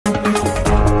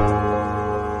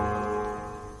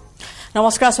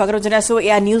নমস্কাৰ স্বাগত জনাইছো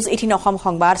এয়া নিউজ 18 অসম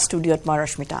সংবাদ ষ্টুডিঅত মই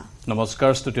ৰশ্মিতা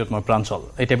নমস্কাৰ ষ্টুডিঅত মই প্ৰাঞ্চল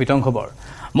এতিয়া বিতং খবৰ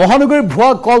মহানগৰীৰ ভুৱা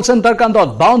কল চেণ্টাৰ কাণ্ডত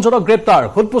 52 জনক গ্ৰেপ্তাৰ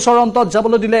হুদপুছৰ অন্তত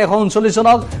যাবলৈ দিলে 139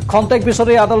 জনক খন্তেক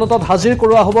পিছতে আদালতত হাজিৰ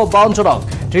কৰোৱা হ'ব 52 জনক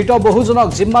ধৃত বহুজনক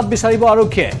জিম্মাত বিচাৰিব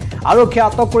আৰক্ষীয়ে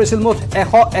আটক কৰিছিল মুঠ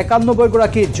 191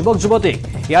 গৰাকী যুৱক যুৱতীক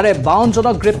ইয়াৰে 52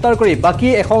 জনক গ্ৰেপ্তাৰ কৰি বাকি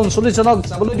 139 জনক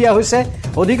যাবলৈ দিয়া হৈছে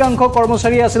অধিকাংশ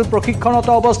কৰ্মচাৰী আছিল প্ৰশিক্ষণৰত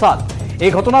অৱস্থাত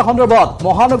এই ঘটনা সন্দৰ্ভত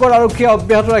মহানগৰ আৰক্ষীয়ে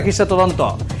অব্যাহত ৰাখিছে তদন্ত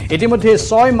ইতিমধ্যে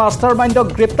 6 মাষ্টাৰমাইণ্ডক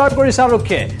গ্ৰেপ্তাৰ কৰিছে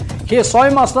আৰক্ষীয়ে সেই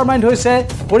 6 মাষ্টাৰমাইণ্ড হৈছে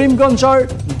কৰিমগঞ্জৰ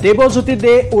দেৱজ্যোতি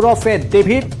দে উৰফে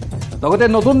ডেভিড লগতে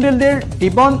নতুন দিল্লীৰ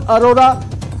দিবন আৰোৰা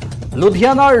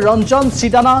লুধিয়ানাৰ ৰঞ্জন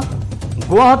সিদানা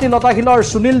গুৱাহাটী লতাশিলৰ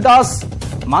সুনীল দাস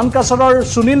মানকাছৰৰ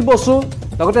সুনীল বসু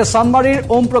লগতে চানমাৰীৰ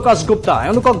ওম প্ৰকাশ গুপ্তা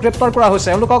এওঁলোকক গ্ৰেপ্তাৰ কৰা হৈছে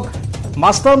এওঁলোকক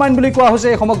মাষ্টাৰমাইণ্ড বুলি কোৱা হৈছে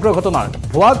এই সমগ্ৰ ঘটনাৰ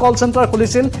ভুৱা কল চেণ্টাৰ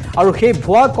খুলিছিল আৰু সেই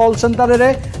ভুৱা কল চেণ্টাৰেৰে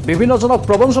বিভিন্নজনক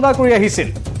প্ৰবঞ্চনা কৰি আহিছিল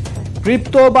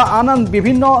ক্ৰিপ্টো বা আন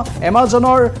বিভিন্ন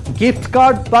এমাজনৰ গিফ্ট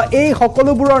কাৰ্ড বা এই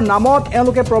সকলোবোৰৰ নামত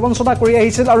এওঁলোকে প্ৰবঞ্চনা কৰি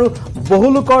আহিছিল আৰু বহু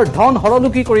লোকৰ ধন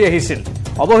হৰলুকি কৰি আহিছিল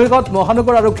অৱশেষত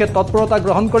মহানগৰ আৰক্ষীয়ে তৎপৰতা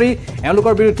গ্ৰহণ কৰি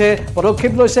এওঁলোকৰ বিৰুদ্ধে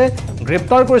পদক্ষেপ লৈছে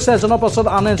গ্ৰেপ্তাৰ কৰিছে এজনৰ পাছত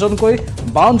আন এজনকৈ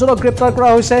 52 জনক গ্ৰেপ্তাৰ কৰা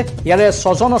হৈছে ইয়াৰে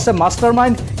 6 জন আছে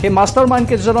মাষ্টাৰমাইণ্ড সেই মাষ্টাৰমাইণ্ড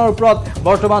কেইজনৰ ওপৰত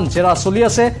বৰ্তমান জেৰা চলি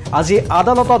আছে আজি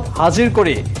আদালতত হাজিৰ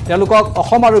কৰি তেওঁলোকক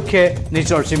অসম আৰক্ষীয়ে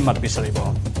নিজৰ জিম্মাত বিচাৰিব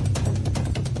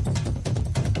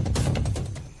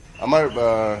আমাৰ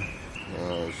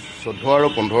 14 আৰু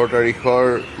 15 তাৰিখৰ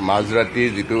মাজৰাতিৰ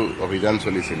যিটো অভিযান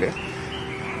চলিছিলে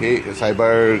সেই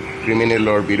সাইবাৰ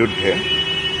ক্ৰিমিনেলৰ বিৰুদ্ধে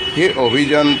সেই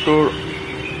অভিযানটোৰ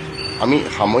আমি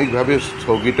সাময়িকভাৱে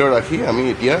স্থগিত ৰাখি আমি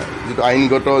এতিয়া যিটো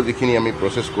আইনগত যিখিনি আমি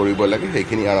প্ৰচেছ কৰিব লাগে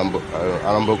সেইখিনি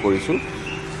আৰম্ভ কৰিছোঁ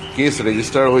কেছ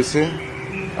ৰেজিষ্টাৰ হৈছে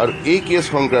আৰু এই কেছ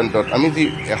সংক্ৰান্তত আমি যি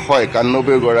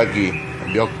 191 গৰাকী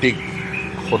ব্যক্তিক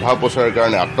সোধা পোছাৰ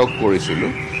কাৰণে আটক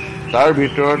কৰিছিলোঁ তাৰ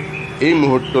ভিতৰত এই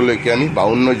মুহূৰ্তলৈকে আমি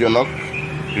 52 জনক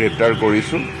গ্ৰেপ্তাৰ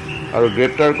কৰিছোঁ আৰু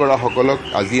গ্ৰেপ্তাৰ কৰা সকলক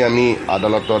আজি আমি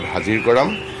আদালতত হাজিৰ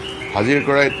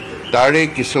কৰাই তাৰে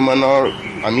কিছুমানৰ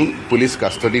আমি পুলিচ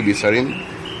কাষ্টডি বিচাৰিম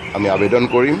আমি আবেদন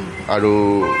কৰিম আৰু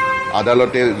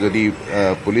আদালতে যদি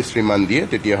পুলিচ ৰিমাণ্ড দিয়ে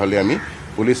তেতিয়াহ'লে আমি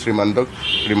পুলিচ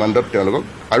ৰিমাণ্ডত তেওঁলোকক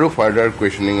আৰু ফাৰ্ডাৰ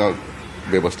কুৱেশ্যনিঙৰ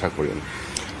ব্যৱস্থা কৰিম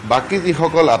বাকী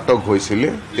যিসকল আটক হৈছিলে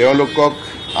তেওঁলোকক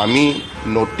আমি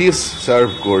নটিচ ছাৰ্ভ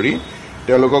কৰি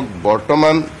তেওঁলোকক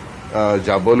বৰ্তমান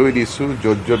যাবলৈ দিছোঁ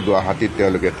য'ত গুৱাহাটীত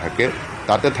তেওঁলোকে থাকে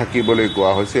তাতে থাকিবলৈ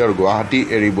কোৱা হৈছে আৰু গুৱাহাটী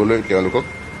এৰিবলৈ তেওঁলোকক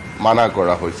মানা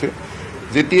কৰা হৈছে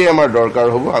যেতিয়াই আমাৰ দৰকাৰ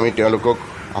হ'ব আমি তেওঁলোকক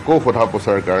আকৌ সোধা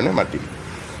পোছাৰ কাৰণে মাতিম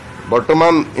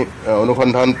বৰ্তমান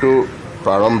অনুসন্ধানটো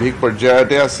প্ৰাৰম্ভিক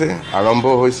পৰ্যায়তে আছে আৰম্ভ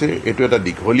হৈছে এইটো এটা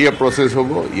দীঘলীয়া প্ৰচেছ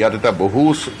হ'ব ইয়াত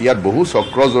বহু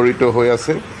চক্ৰ জড়িত হৈ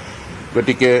আছে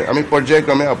গতিকে আমি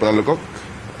পৰ্যায়ক্ৰমে আপোনালোকক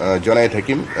জনাই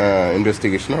থাকিম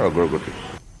ইনভেষ্টিগেশ্যনৰ অগ্ৰগতি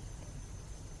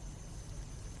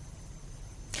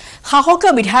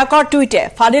সাহসীয় বিধায়কৰ টুইটে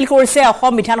ফাদিল কৰিছে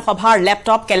অসম বিধানসভাৰ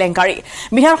লেপটপ কেলেংকাৰী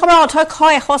বিধানসভাৰ অধ্যক্ষ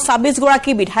 126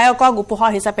 গৰাকী বিধায়কক উপহাৰ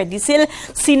হিচাপে দিছিল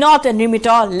চীনত নিৰ্মিত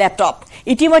লেপটপ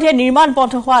ইতিমধ্যে নিৰ্মাণ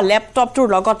বন্ধ হোৱা লেপটপটোৰ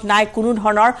লগত নাই কোনো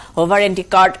ধৰণৰ ৱাৰেণ্টি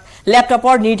কাৰ্ড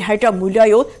লেপটপৰ নিৰ্ধাৰিত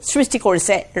মূল্যও সৃষ্টি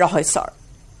কৰিছে ৰহস্যৰ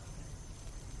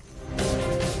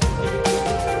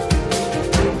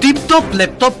টিপটপ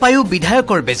লেপটপ পায়ো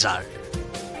বিধায়কৰ বেজাৰ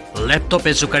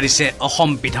লেপটপে জোকাৰিছে অসম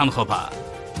বিধানসভা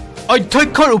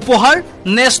অধ্যক্ষৰ উপহাৰ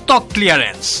নে ষ্টক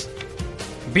ক্লিয়াৰেন্স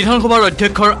বিধানসভাৰ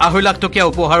অধ্যক্ষৰ 2.5 লাখ টকীয়া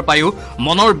উপহাৰ পায়ো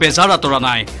মনৰ বেজাৰ আঁতৰা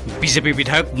নাই বিজেপি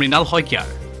বিধায়ক মৃণাল শইকীয়াৰ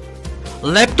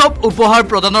লেপটপ উপহাৰ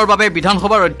প্ৰদানৰ বাবে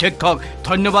বিধানসভাৰ অধ্যক্ষক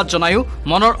ধন্যবাদ জনায়ো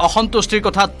মনৰ অসন্তুষ্টিৰ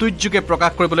কথা টুইটযোগে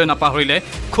প্ৰকাশ কৰিবলৈ নাপাহৰিলে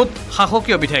খুদ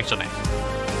সাহসীয় বিধায়কজনে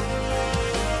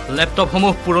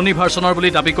লেপটপসমূহ পুৰণি ভাৰ্চনৰ বুলি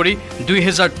দাবী কৰি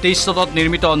 2023 চনত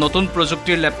নিৰ্মিত নতুন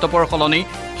প্ৰযুক্তিৰ লেপটপৰ সলনি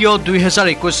কিয়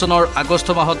 2021 চনৰ আগষ্ট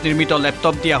মাহত নিৰ্মিত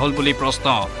লেপটপ দিয়া হ'ল বুলি প্ৰশ্ন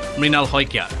মৃণাল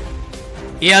শইকীয়া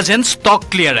এয়া যেন ষ্টক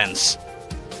ক্লিয়াৰেন্স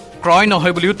ক্ৰয়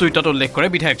নহয় বুলিও টুইটত উল্লেখ কৰে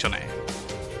বিধায়কজনে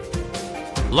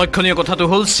লক্ষণীয় কথাটো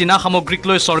হ'ল চীনা সামগ্ৰীক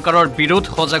লৈ চৰকাৰৰ বিৰোধ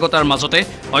সজাগতাৰ মাজতে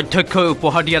অধ্যক্ষই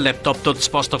উপহাৰ দিয়া লেপটপটোত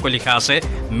স্পষ্টকৈ লিখা আছে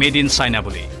মেড ইন চাইনা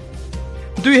বুলি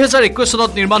 2021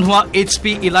 চনত নিৰ্মাণ হোৱা HP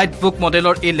ইলাইট বুক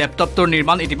মডেলৰ এই লেপটপটোৰ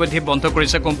নিৰ্মাণ ইতিমধ্যে বন্ধ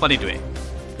কৰিছে কোম্পানীটোৱে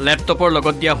লেপটপৰ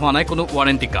লগত দিয়া হোৱা নাই কোনো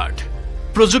ৱাৰেণ্টি কাৰ্ড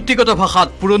প্ৰযুক্তিগত ভাষাত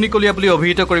পুৰণিকলীয়া বুলি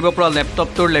অভিহিত কৰিব পৰা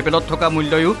লেপটপটোৰ লেবেলত থকা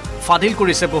মূল্যও ফাদিল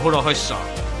কৰিছে বহু ৰহস্য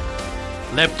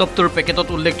লেপটপটোৰ পেকেটত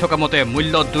উল্লেখ থকা মতে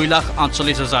মূল্য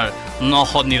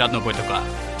 2,48,999 টকা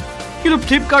কিন্তু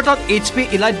ফ্লিপকাৰ্টত HP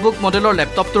ইলাইট বুক মডেলৰ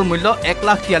লেপটপটোৰ মূল্য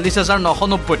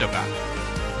 1,43,990 টকা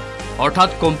অৰ্থাৎ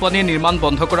কোম্পানীয়ে নিৰ্মাণ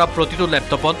বন্ধ কৰা প্ৰতিটো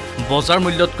লেপটপত বজাৰ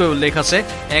মূল্যতকৈ উল্লেখ আছে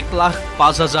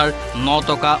 1,05,009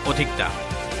 টকা অধিকতা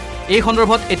এই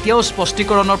সন্দৰ্ভত এতিয়াও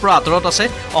স্পষ্টীকৰণৰ পৰা আঁতৰত আছে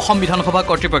অসম বিধানসভা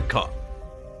কৰ্তৃপক্ষ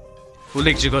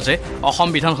উল্লেখযোগ্য যে অসম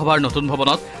বিধানসভাৰ নতুন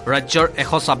ভৱনত ৰাজ্যৰ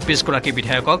 126 গৰাকী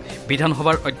বিধায়কক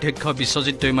বিধানসভাৰ অধ্যক্ষ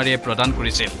বিশ্বজিৎ দৈমাৰীয়ে প্ৰদান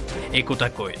কৰিছিল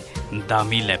একোটাকৈ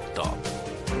দামী laptop.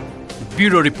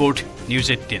 Bureau report news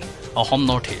 18 Assam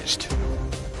north east.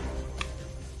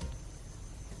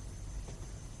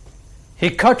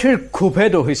 শিক্ষাৰ্থীৰ ক্ষোভে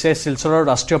দহিছে শিলচৰৰ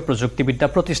ৰাষ্ট্ৰীয় প্ৰযুক্তিবিদ্যা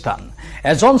প্ৰতিষ্ঠান।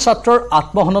 এজন ছাত্ৰৰ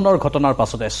আত্মহননৰ ঘটনাৰ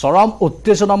পাছতে চৰম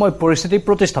উত্তেজনাময় পৰিস্থিতি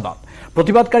প্ৰতিষ্ঠানত।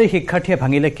 প্ৰতিবাদকাৰী শিক্ষাৰ্থীয়ে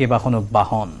ভাঙিলে কেইবাখনো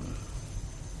বাহন।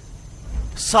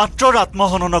 ছাত্ৰৰ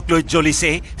আত্মহননক লৈ জ্বলিছে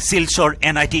শিলচৰ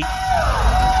NIT।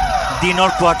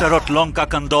 দিনৰ কোৱাৰ্টাৰত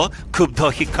লংকাকাণ্ড, ক্ষুব্ধ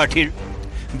শিক্ষাৰ্থীৰ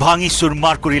ভাঙি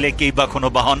চুৰমাৰ কৰিলে কেইবাখনো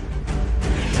বাহন।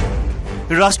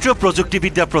 ৰাষ্ট্ৰীয়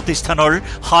প্ৰযুক্তিবিদ্যা প্ৰতিষ্ঠানৰ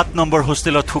 7 নম্বৰ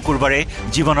হোষ্টেলত শুকুৰবাৰে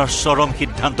জীৱনৰ চৰম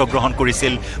সিদ্ধান্ত গ্ৰহণ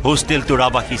কৰিছিল হোষ্টেলটোৰ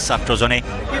আৱাসী ছাত্ৰজনে।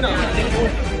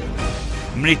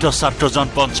 মৃত ছাত্ৰজন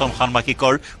পঞ্চম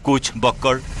ষান্মাসিকৰ কোচ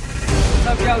বক্কৰ।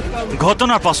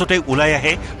 ঘটনাৰ পাছতে ওলাই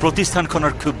আহে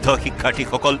প্ৰতিষ্ঠানখনৰ ক্ষুব্ধ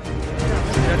শিক্ষাৰ্থীসকল।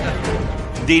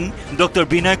 দিন ডক্টৰ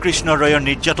বিনয় কৃষ্ণ ৰয়ৰ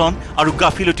নিৰ্যাতন আৰু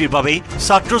গাফিলতিৰ বাবে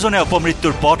ছাত্ৰজনে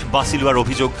অপমৃত্যুৰ পথ বাছি লোৱাৰ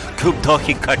অভিযোগ ক্ষুব্ধ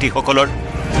শিক্ষাৰ্থীসকলৰ।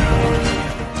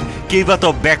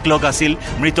 কেইবাটাও বেকলগ আছিল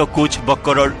মৃত কোচ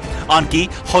বক্কৰৰ। আনকি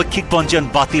শৈক্ষিক পঞ্জীয়ন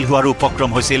বাতিল হোৱাৰ উপক্ৰম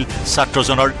হৈছিল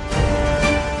ছাত্ৰজনৰ।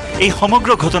 এই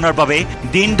সমগ্ৰ ঘটনাৰ বাবে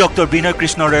দিন ডক্টৰ বিনয়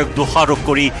কৃষ্ণ ৰয়ক দোষাৰোপ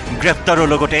কৰি গ্ৰেপ্তাৰৰ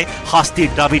লগতে শাস্তিৰ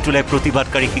দাবী তোলে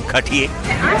প্ৰতিবাদকাৰী শিক্ষাৰ্থীয়ে।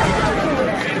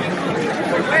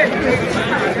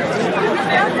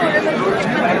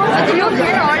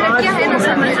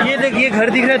 ये देख, ये घर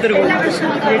दिख रहा है तेरे को,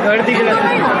 ये घर दिख रहा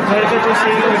है, घर का जो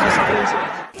सही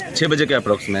 6 बजे के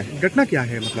अप्रोक्स में। घटना क्या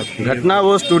है? मतलब घटना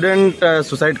वो स्टूडेंट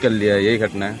सुसाइड कर लिया है, यही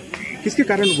घटना है। किसके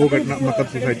कारण वो घटना मतलब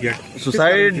सुसाइड किया?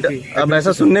 सुसाइड अब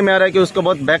ऐसा सुनने में आ रहा है कि उसको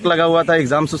बहुत बैक लगा हुआ था,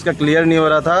 एग्जाम्स उसका क्लियर नहीं हो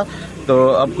रहा था, तो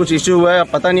अब कुछ इश्यू हुआ है। अब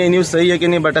पता नहीं है न्यूज़ सही है कि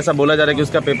नहीं, बट ऐसा बोला जा रहा है कि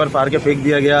उसका पेपर फाड़ के फेंक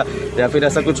दिया गया या फिर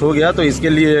ऐसा कुछ हो गया। तो इसके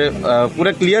लिए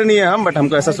पूरा क्लियर नहीं है हम, बट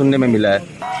हमको ऐसा सुनने में मिला है।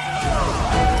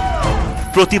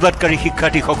 প্ৰতিবাদকাৰী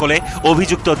শিক্ষাৰ্থীসকলে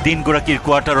অভিযুক্ত দিনগৰাকীৰ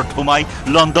কোৱাৰ্টাৰত সোমাই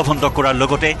লণ্ডভণ্ড কৰাৰ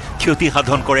লগতে ক্ষতি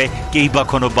সাধন কৰে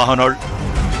কেইবাখনো বাহনৰ।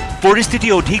 পৰিস্থিতি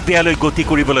অধিক বেয়ালৈ গতি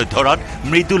কৰিবলৈ ধৰাত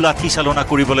মৃদু লাঠি চালনা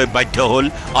কৰিবলৈ বাধ্য হ'ল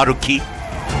আৰক্ষী।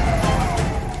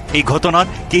 এই ঘটনাত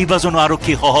কেইবাজনো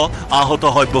আৰক্ষী সহ আহত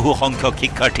হয় বহু সংখ্যক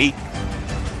শিক্ষাৰ্থী।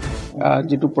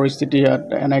 যিটো পৰিস্থিতি ইয়াত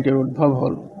NITৰ উদ্ভৱ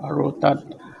হ'ল আৰু তাত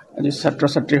আজি ছাত্ৰ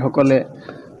ছাত্ৰীসকলে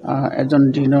এজন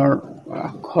দিনৰ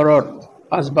ঘৰত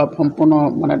আচবাব সম্পূৰ্ণ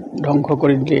মানে ধ্বংস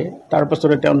কৰি দিয়ে। তাৰ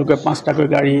পাছতে তেওঁলোকে 5টাকৈ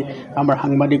গাড়ী, আমাৰ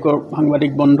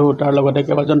সাংবাদিক বন্ধু, তাৰ লগতে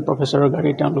কেইবাজন প্ৰফেচৰৰ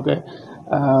গাড়ী তেওঁলোকে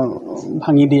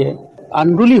ভাঙি দিয়ে।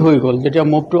 আন্দোলি হৈ গ'ল। যেতিয়া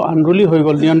মুভটো আন্দোলি হৈ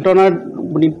গ'ল,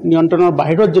 নিয়ন্ত্ৰণৰ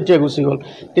বাহিৰত যেতিয়া গুচি গ'ল,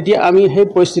 তেতিয়া আমি সেই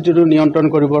পৰিস্থিতিটো নিয়ন্ত্ৰণ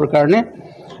কৰিবৰ কাৰণে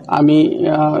আমি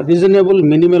ৰিজনেবল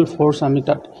মিনিমেল ফ'ৰ্চ আমি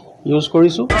তাত ইউজ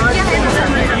কৰিছোঁ।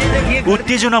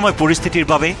 উত্তেজনাময় পৰিস্থিতিৰ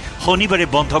বাবে শনিবাৰে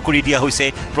বন্ধ কৰি দিয়া হৈছে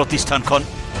প্ৰতিষ্ঠানখন।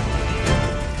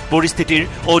 পৰিস্থিতিৰ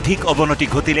অধিক অৱনতি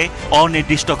ঘটিলে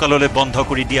অনিৰ্দিষ্টকাললৈ বন্ধ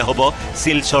কৰি দিয়া হ'ব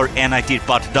শিলচৰ NITৰ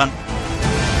পাঠদান।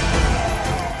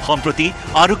 সম্প্ৰতি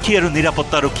আৰক্ষী আৰু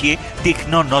নিৰাপত্তাৰক্ষীয়ে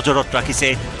তীক্ষ্ণ নজৰত ৰাখিছে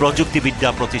প্ৰযুক্তিবিদ্যা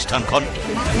প্ৰতিষ্ঠানখন।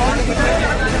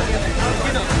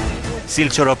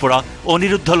 শিলচৰৰ পৰা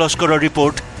Aniruddha লস্কৰৰ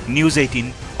report, news 18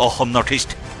 Assam north east.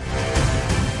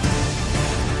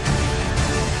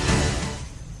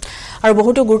 আৰু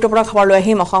বহুতো গুৰুত্বপূৰ্ণ খবৰ লৈ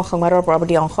আহিম অসম সংবাদৰ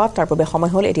পৰৱৰ্তী অংশত। তাৰ পূৰ্বে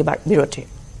সময় হ'ল এটি বিৰতি।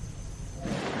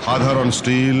 সাধাৰণ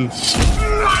স্টিল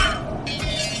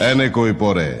এনেকৈ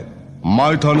পৰে,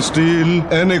 মাইথন স্টিল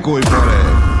এনেকৈ পৰে,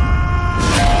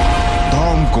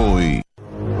 ধমকৈ।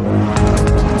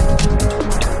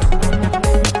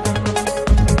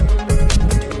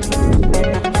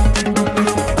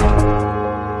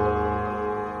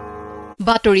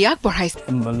 বাতৰিয়াক বঢ়াইছে।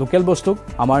 লোকেল বস্তুক,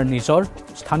 আমাৰ নিজৰ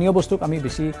স্থানীয় বস্তুক আমি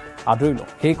বেছি আদৰি লওঁ,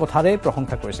 সেই কথাৰে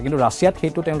প্ৰশংসা কৰিছে। কিন্তু ৰাছিয়াত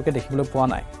সেইটো তেওঁলোকে দেখিবলৈ পোৱা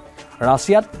নাই।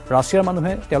 ৰাছিয়াৰ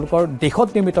মানুহে তেওঁলোকৰ দেশত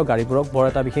নিৰ্মিত গাড়ীবোৰক বৰ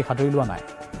এটা বিশেষ আদৰি লোৱা নাই,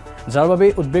 যাৰ বাবে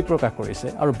উদ্বেগ প্ৰকাশ কৰিছে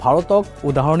আৰু ভাৰতক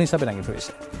উদাহৰণ হিচাপে দাঙি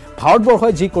ধৰিছে।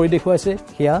 ভাৰতবৰ্ষই যি কৰি দেখুৱাইছে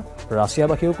সেয়া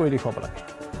ৰাছিয়াবাসীয়েও কৰি দেখুৱাব লাগে,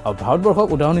 আৰু ভাৰতবৰ্ষক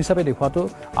উদাহৰণ হিচাপে দেখুৱাটো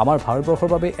আমাৰ ভাৰতবৰ্ষৰ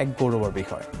বাবে এক গৌৰৱৰ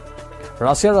বিষয়।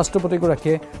 ৰাছিয়াৰ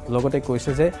ৰাষ্ট্ৰপতিগৰাকীয়ে লগতে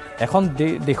কৈছে যে এখন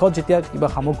দেশত যেতিয়া কিবা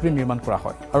সামগ্ৰী নিৰ্মাণ কৰা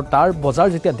হয় আৰু তাৰ বজাৰ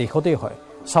যেতিয়া দেশতেই হয়,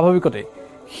 স্বাভাৱিকতে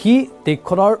সি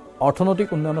দেশখনৰ অৰ্থনৈতিক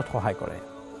উন্নয়নত সহায় কৰে।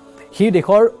 সি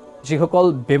দেশৰ যিসকল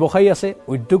ব্যৱসায়ী আছে,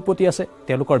 উদ্যোগপতি আছে,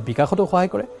 তেওঁলোকৰ বিকাশতো সহায়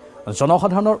কৰে,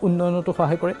 জনসাধাৰণৰ উন্নয়নতো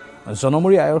সহায় কৰে,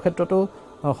 জনমূৰি আয়ৰ ক্ষেত্ৰতো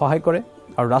সহায় কৰে,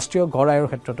 আৰু ৰাষ্ট্ৰীয় গড় আয়ৰ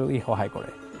ক্ষেত্ৰতো ই সহায় কৰে।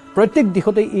 প্ৰত্যেক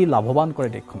দিশতেই ই লাভৱান কৰে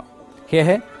দেশখনক।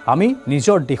 সেয়েহে আমি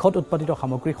নিজৰ দেশত উৎপাদিত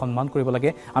সামগ্ৰী সন্মান কৰিব লাগে,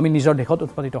 আমি নিজৰ দেশত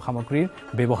উৎপাদিত সামগ্ৰীৰ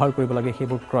ব্যৱহাৰ কৰিব লাগে,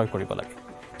 সেইবোৰ ক্ৰয় কৰিব লাগে।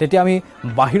 তেতিয়া আমি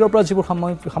বাহিৰৰ পৰা যিবোৰ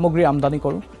সামগ্ৰী আমদানি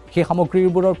কৰোঁ সেই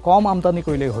সামগ্ৰীবোৰৰ কম আমদানি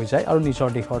কৰিলেই হৈ যায় আৰু নিজৰ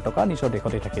দেশৰ টকা নিজৰ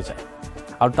দেশতে থাকি যায়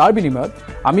আৰু তাৰ বিনিময়ত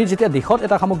আমি যেতিয়া দেশত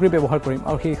এটা সামগ্ৰী ব্যৱহাৰ কৰিম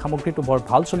আৰু সেই সামগ্ৰীটো বৰ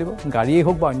ভাল চলিব গাড়ীয়ে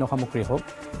হওক বা অন্য সামগ্ৰী হওক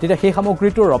তেতিয়া সেই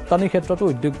সামগ্ৰীটোৰ ৰপ্তানিৰ ক্ষেত্ৰতো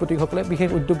উদ্যোগপতিসকলে বিশেষ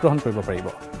উদ্যোগ গ্ৰহণ কৰিব পাৰিব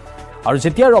আৰু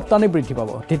যেতিয়া ৰপ্তানি বৃদ্ধি পাব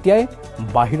তেতিয়াই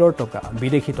বাহিৰৰ টকা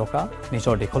বিদেশী টকা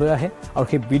নিজৰ দেশলৈ আহে আৰু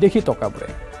সেই বিদেশী টকাবোৰে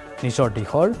নিজৰ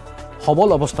দেশৰ সবল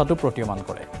অৱস্থাটো প্ৰতীয়মান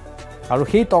কৰে আৰু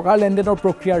সেই টকাৰ লেনদেনৰ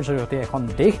প্ৰক্ৰিয়াৰ জৰিয়তে এখন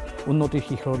দেশ উন্নতিৰ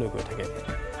শিখৰলৈ গৈ থাকে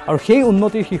আৰু সেই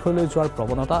উন্নতিৰ শিখৰলৈ যোৱাৰ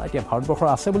প্ৰৱণতা এতিয়া ভাৰতবৰ্ষৰ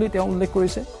আছে বুলি তেওঁ উল্লেখ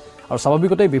কৰিছে আৰু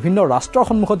স্বাভাৱিকতে বিভিন্ন ৰাষ্ট্ৰৰ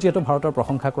সন্মুখত যিহেতু ভাৰতৰ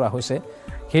প্ৰশংসা কৰা হৈছে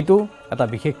সেইটো এটা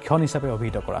বিশেষ ক্ষণ হিচাপে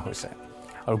অভিহিত কৰা হৈছে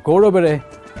আৰু গৌৰৱেৰে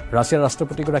ৰাছিয়াৰ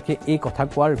ৰাষ্ট্ৰপতিগৰাকীয়ে এই কথা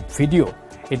কোৱাৰ ভিডিঅ'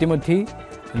 ইতিমধ্যেই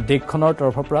দেশখনৰ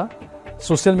তৰফৰ পৰা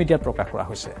ছ'চিয়েল মিডিয়াত প্ৰকাশ কৰা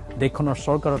হৈছে দেশখনৰ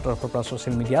চৰকাৰৰ তৰফৰ পৰা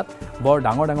ছ'চিয়েল মিডিয়াত বৰ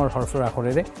ডাঙৰ ডাঙৰ হৰফৰ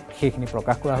আখৰেৰে সেইখিনি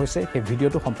প্ৰকাশ কৰা হৈছে সেই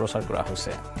ভিডিঅ'টো সম্প্ৰচাৰ কৰা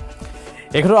হৈছে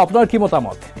এই ক্ষেত্ৰত আপোনাৰ কি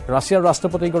মতামত ৰাছিয়াৰ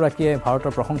ৰাষ্ট্ৰপতিগৰাকীয়ে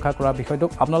ভাৰতৰ প্ৰশংসা কৰা বিষয়টোক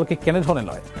আপোনালোকে কেনেধৰণে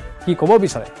লয় কি ক'ব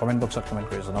বিচাৰে কমেণ্ট বক্সত কমেণ্ট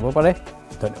কৰি জনাব পাৰে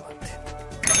ধন্যবাদ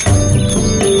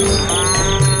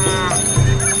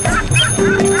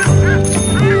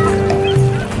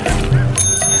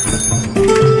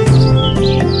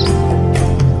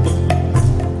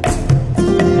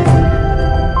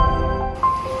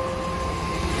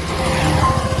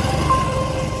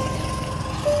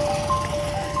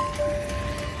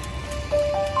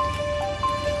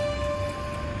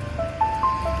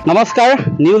নমস্কাৰ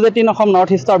নিউজ 18 অসম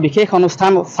নৰ্থ ইষ্টৰ বিশেষ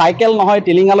অনুষ্ঠান চাইকেল নহয়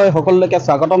টিলিঙালৈ সকলোকে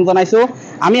স্বাগতম জনাইছোঁ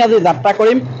আমি আজি যাত্ৰা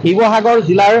কৰিম শিৱসাগৰ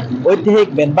জিলাৰ ঐতিহাসিক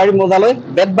বেতবাৰী মৌজালৈ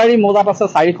বেতবাৰী মৌজাত আছে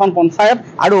 4খন পঞ্চায়ত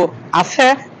আৰু আছে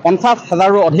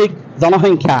 50,000ৰো অধিক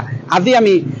জনসংখ্যা আজি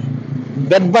আমি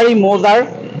বেতবাৰী মৌজাৰ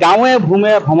গাঁৱে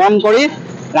ভূমে ভ্ৰমণ কৰি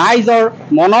ৰাইজৰ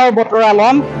মনৰ বতৰা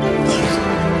ল'ম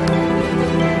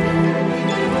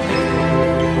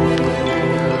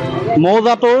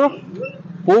মৌজাটোৰ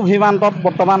পূব সীমান্তত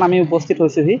বৰ্তমান আমি উপস্থিত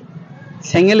হৈছোহি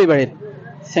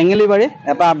চেঙেলিবাৰী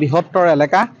এটা বৃহত্তৰ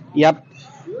এলেকা ইয়াত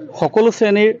সকলো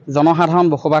শ্ৰেণীৰ জনসাধাৰণ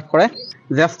বসবাস কৰে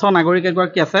জ্যেষ্ঠ নাগৰিক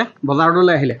এগৰাকী আছে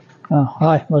বজাৰলৈ আহিলে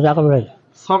হয় বজাৰ কৰিবলৈ আহিলে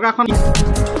চৰকাৰখন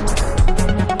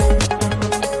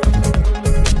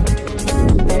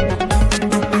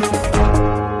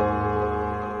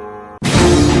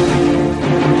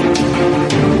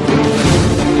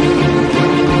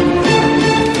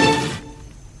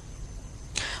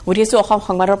উঠিছো অসম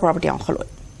সংবাদৰ পৰৱৰ্তী অংশলৈ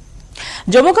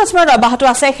জম্মু কাশ্মীৰত অব্যাহত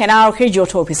আছে সেনা আৰক্ষীৰ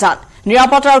যৌথ অভিযান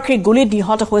নিৰাপত্তা আৰক্ষীৰ গুলীত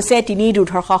নিহত হৈছে 3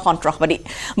 দুৰ্ধৰ্ষ সন্ত্ৰাসবাদী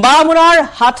বাৰামুলাৰ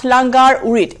হাথলাংগাৰ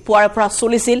উৰিত পুৱাৰে পৰা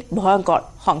চলিছিল ভয়ংকৰ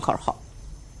সংঘৰ্ষ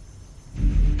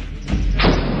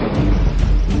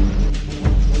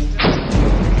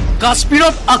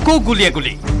কাশ্মীৰত আকৌ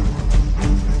গুলীয়াগুলী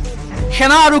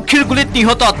সেনা আৰক্ষীৰ গুলীত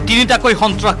নিহত 3টাকৈ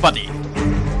সন্ত্ৰাসবাদী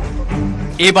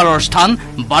এইবাৰৰ স্থান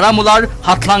বাৰামুলাৰ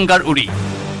হাথলাংগাৰ উৰি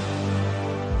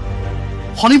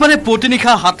শনিবাৰে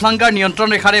পুৱতিনিশা হাথলাংগাৰ নিয়ন্ত্ৰণ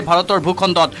ৰেখাৰে ভাৰতৰ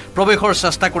ভূখণ্ডত প্ৰৱেশৰ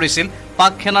চেষ্টা কৰিছিল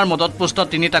পাক সেনাৰ মদতপুষ্ট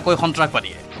 3টাকৈ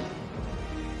সন্ত্ৰাসবাদীয়ে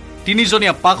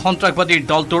 3জনীয়া পাক সন্ত্ৰাসবাদীৰ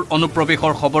দলটোৰ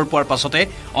অনুপ্ৰৱেশৰ খবৰ পোৱাৰ পাছতে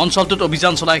অঞ্চলটোত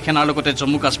অভিযান চলাই সেনাৰ লগতে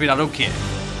জম্মু কাশ্মীৰ আৰক্ষীয়ে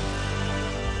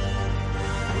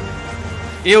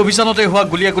এই অভিযানতে হোৱা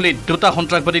গুলীয়াগুলীত 2টা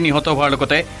সন্ত্ৰাসবাদী নিহত হোৱাৰ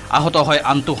লগতে আহত হয়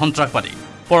আনটো সন্ত্ৰাসবাদী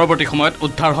পৰৱৰ্তী সময়ত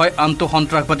উদ্ধাৰ হয় আনটো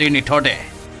সন্ত্ৰাসবাদীৰ নিথৰ দেহ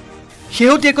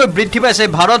শেহতীয়াকৈ বৃদ্ধি পাইছে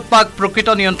ভাৰত পাক প্ৰকৃত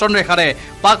নিয়ন্ত্ৰণ ৰেখাৰে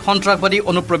পাক সন্ত্ৰাসবাদী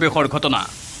অনুপ্ৰৱেশৰ ঘটনা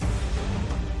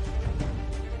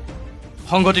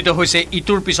সংঘটিত হৈছে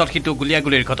ইটোৰ পিছত সিটো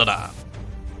গুলীয়াগুলীৰ ঘটনা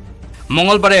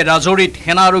মঙলবাৰে ৰাজৌৰীত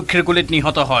সেনা আৰক্ষীৰ গুলীত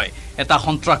নিহত হয় এটা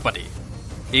সন্ত্ৰাসবাদী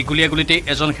এই গুলীয়াগুলীতে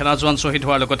এজন সেনা জোৱান শ্বহীদ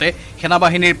হোৱাৰ লগতে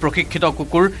সেনাবাহিনীৰ প্ৰশিক্ষিত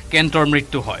কুকুৰ কেন্টৰ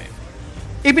মৃত্যু হয়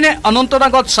ইপিনে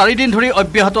অনন্তনাগত 4 দিন ধৰি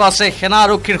অব্যাহত আছে সেনা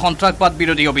আৰক্ষীৰ সন্ত্ৰাসবাদ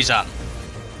বিৰোধী অভিযান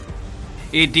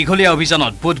এই দীঘলীয়া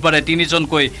অভিযানত বুধবাৰে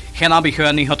 3জনকৈ সেনা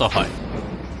বিষয়া নিহত হয়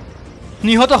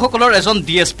নিহতসকলৰ এজন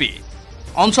ডিএছপি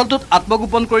অঞ্চলটোত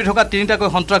আত্মগোপন কৰি থকা 3টাকৈ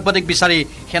সন্ত্ৰাসবাদীক বিচাৰি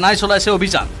সেনাই চলাইছে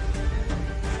অভিযান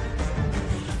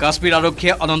কাশ্মীৰ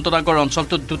আৰক্ষীয়ে অনন্তনাগৰ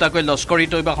অঞ্চলটোত 2টাকৈ লস্কৰী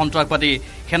তৈবা সন্ত্ৰাসবাদী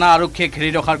সেনা আৰক্ষীয়ে ঘেৰি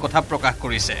ৰখাৰ কথা প্ৰকাশ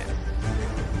কৰিছে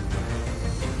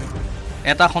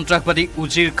এটা সন্ত্ৰাসবাদী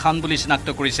উজিৰ খান বুলি চিনাক্ত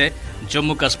কৰিছে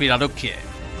জম্মু কাশ্মীৰ আৰক্ষীয়ে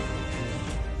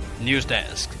news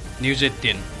desk news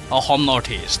 18 Assam north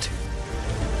east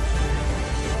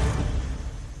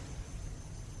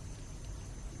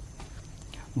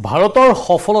ভাৰতৰ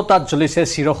সফলতাত জ্বলিছে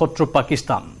চিৰশত্ৰু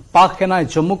পাকিস্তান পাক সেনাই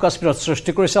জম্মু কাশ্মীৰত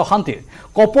সৃষ্টি কৰিছে অশান্তিৰ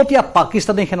কপটীয়া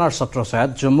পাকিস্তানী সেনাৰ ছত্ৰছায়াত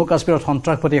জম্মু কাশ্মীৰত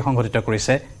সন্ত্ৰাসবাদীয়ে সংঘটিত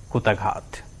কৰিছে কুটাঘাত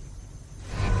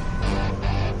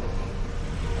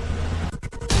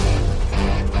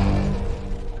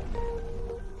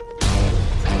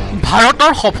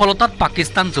ভাৰতৰ সফলতাত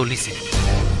পাকিস্তান জ্বলিছে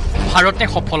ভাৰতে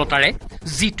সফলতাৰে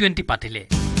G20 পাতিলে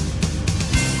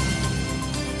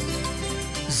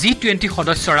G20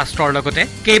 সদস্য ৰাষ্ট্ৰৰ লগতে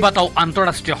কেইবাটাও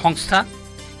আন্তঃৰাষ্ট্ৰীয় সংস্থা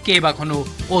কেইবাখনো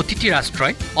অতিথি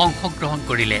ৰাষ্ট্ৰই অংশগ্ৰহণ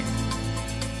কৰিলে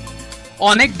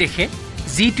অনেক দেশে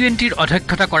G20ৰ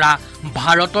অধ্যক্ষতা কৰা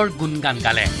ভাৰতৰ গুণগান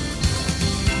গালে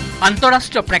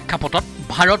আন্তঃৰাষ্ট্ৰীয় প্ৰেক্ষাপটত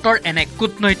ভাৰতৰ এনে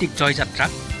কূটনৈতিক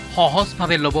জয়যাত্ৰাক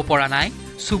সহজভাৱে ল'ব পৰা নাই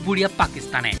সুবুৰীয়া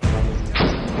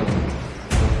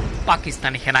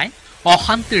পাকিস্তানী সেনাই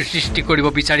অশান্তিৰ সৃষ্টি কৰিব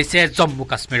বিচাৰিছে জম্মু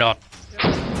কাশ্মীৰত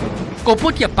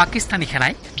কপটীয়া পাকিস্তানী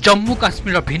সেনাই জম্মু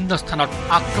কাশ্মীৰৰ ভিন্ন স্থানত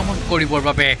আক্ৰমণ কৰিবৰ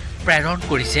বাবে প্ৰেৰণ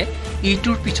কৰিছে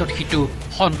ইটোৰ পিছত সিটো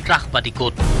সন্ত্ৰাসবাদী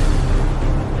গোট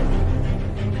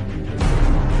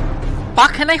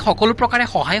পাক সেনাই সকলো প্ৰকাৰে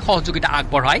সহায় সহযোগিতা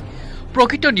আগবঢ়াই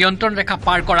প্ৰকৃত নিয়ন্ত্ৰণ ৰেখা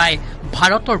পাৰ কৰাই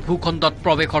ভাৰতৰ ভূখণ্ডত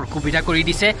প্ৰৱেশৰ সুবিধা কৰি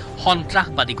দিছে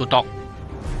সন্ত্ৰাসবাদী গোটক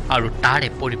আৰু তাৰে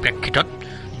পৰিপ্ৰেক্ষিতত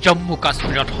জম্মু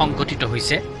কাশ্মীৰত সংঘটিত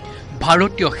হৈছে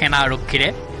ভাৰতীয় সেনা আৰক্ষীৰে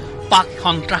পাক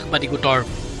সন্ত্ৰাসবাদী গোটৰ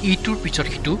ইটোৰ পিছত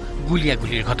সিটো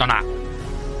গুলিয়াগুলিৰ ঘটনা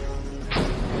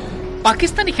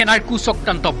পাকিস্তানী সেনাৰ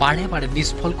কুচক্ৰান্ত বাৰে বাৰে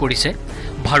নিষ্ফল কৰিছে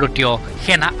ভাৰতীয়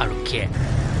সেনা আৰক্ষীয়ে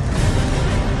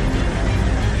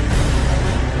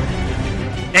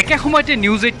একে সময়তে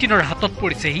নিউজ 18ৰ হাতত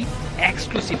পৰিছেহি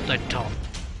এক্সক্লুসিভ তথ্য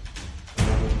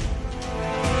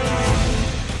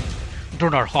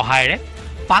ড্ৰোনৰ সহায়েৰে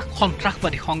পাক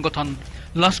সন্ত্ৰাসবাদী সংগঠন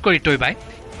লস্কৰী তৈবাই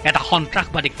এটা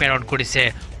সন্ত্ৰাসবাদীক প্ৰেৰণ কৰিছে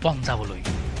পঞ্জাবলৈ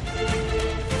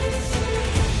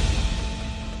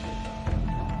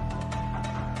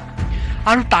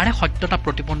আৰু তাৰে সত্যতা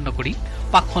প্ৰতিপন্ন কৰি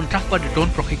পাক সন্ত্ৰাসবাদী ড্ৰোন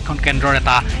প্ৰশিক্ষণ কেন্দ্ৰৰ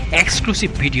এটা এক্সক্লুসিভ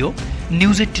ভিডিঅ'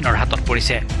 নিউজ 18ৰ হাতত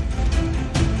পৰিছে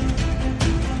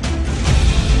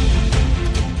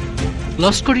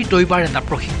লস্কৰী তৈবাৰ এটা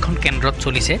প্ৰশিক্ষণ কেন্দ্ৰত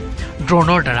চলিছে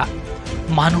ড্ৰোনৰ দ্বাৰা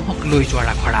মানুহক লৈ যোৱাৰ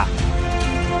আখৰা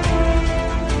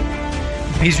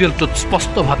ভিজুৱেলটোত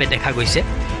স্পষ্টভাৱে দেখা গৈছে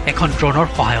এখন ড্ৰোনৰ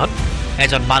সহায়ত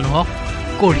এজন মানুহক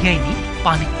কঢ়িয়াই নি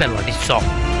পানীত পেলোৱাৰ দৃশ্য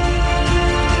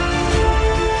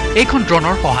এইখন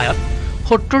ড্ৰোনৰ সহায়ত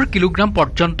 70 কিলোগ্ৰাম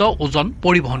পৰ্যন্ত ওজন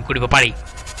পৰিবহন কৰিব পাৰি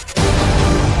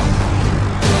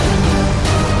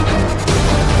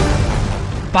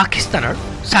পাকিস্তানৰ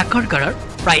সাকৰগড়ৰ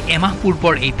প্ৰায় এমাহ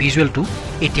পূৰ্বৰ এই ভিজুৱেলটো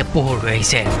এতিয়া পোহৰ হৈ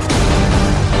আহিছে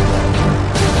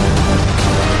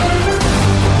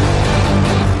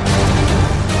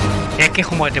একে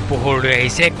সময়তে পোহৰ হৈ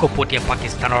আহিছে কপটীয়া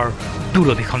পাকিস্তানৰ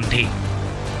দূৰভিসন্ধি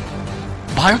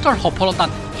ভাৰতৰ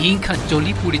সফলতাত হিংসা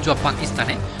জ্বলি পুৰি যোৱা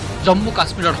পাকিস্তানে জম্মু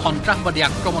কাশ্মীৰৰ সন্ত্ৰাসবাদী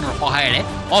আক্ৰমণৰ সহায়েৰে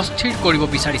অস্থিৰ কৰিব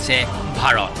বিচাৰিছে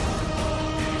ভাৰত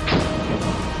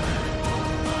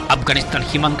আফগানিস্তান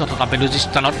সীমান্ত তথা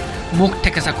বেলুচিস্তানত মুখ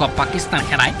ঠেকেচা খোৱা পাকিস্তান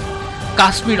সেনাই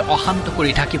কাশ্মীৰ অশান্ত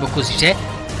কৰি থাকিব খুজিছে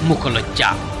মুখলজ্জা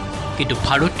কিন্তু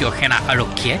ভাৰতীয় সেনা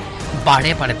আৰক্ষীয়ে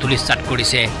বাৰে বাৰে তুলিচাত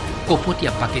কৰিছে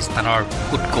কপটীয়া পাকিস্তানৰ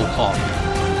কুটকৌশল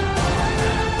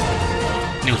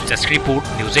news desk report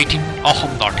news 18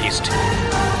 Assam north east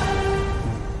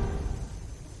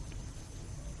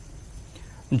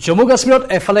Jammu কাশ্মীৰত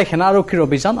এফালে সেনা আৰক্ষীৰ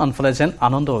অভিযান আনফালে যেন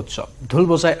আনন্দ উৎসৱ ঢোল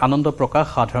বজাই আনন্দ প্ৰকাশ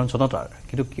সাধাৰণ জনতাৰ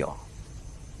কিন্তু কিয়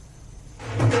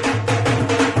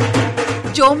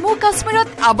জম্মু কাশ্মীৰত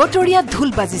আবতৰীয়া ঢোল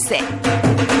বাজিছে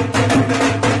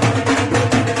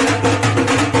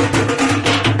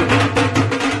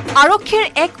আৰক্ষীৰ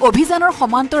এক অভিযানৰ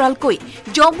সমান্তৰালকৈ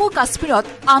জম্মু কাশ্মীৰত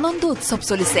আনন্দ উৎসৱ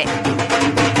চলিছে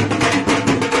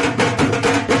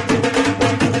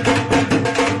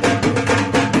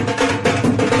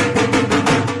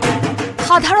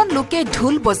সাধাৰণ লোকে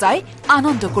ঢোল বজাই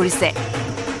আনন্দ কৰিছে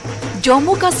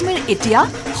জম্মু কাশ্মীৰ এতিয়া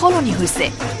সলনি হৈছে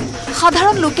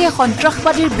সাধাৰণ লোকে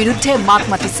সন্ত্ৰাসবাদীৰ বিৰুদ্ধে মাত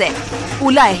মাতিছে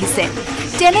ওলাই আহিছে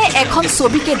তেনে এখন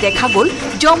ছবিকে দেখা গ'ল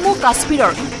জম্মু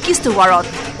কাশ্মীৰৰ কিস্তৱাৰত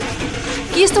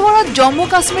জম্মু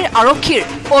কাশ্মীৰ আৰক্ষীৰ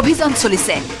অভিযান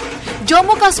চলিছে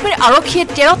জম্মু কাশ্মীৰ আৰক্ষীয়ে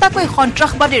 13টাকৈ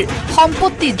সন্ত্ৰাসবাদীৰ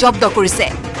সম্পত্তি জব্দ কৰিছে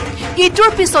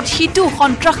ইটোৰ পিছত সিটো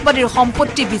সন্ত্ৰাসবাদীৰ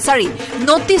সম্পত্তি বিচাৰি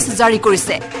নোটিছ জাৰি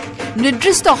কৰিছে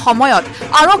নিৰ্দিষ্ট সময়ত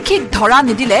আৰক্ষীক ধৰা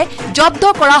নিদিলে জব্দ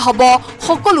কৰা হ'ব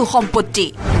সকলো সম্পত্তি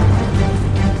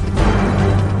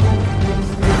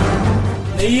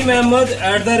नईम अहमद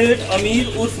 @अमीर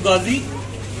उर्फ गाजी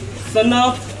सन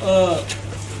ऑफ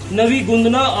नवी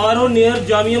गुंदना आरो नियर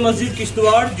जामिया मस्जिद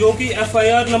किश्तवाड़ जो कि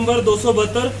FIR नंबर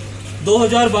 272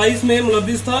 2022 में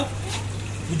मुलविस था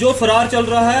जो फरार चल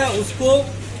रहा है उसको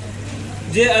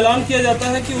ये ऐलान किया जाता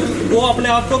है कि वो अपने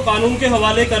आप को कानून के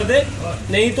हवाले कर दे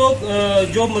नहीं तो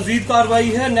जो मजीद कार्रवाई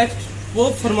है नेक्स्ट वो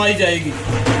फरमाई जाएगी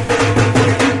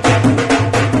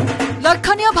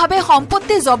লক্ষণীয়ভাৱে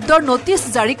সম্পত্তি জব্দৰ নোটিছ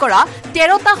জাৰি কৰা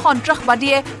 13টা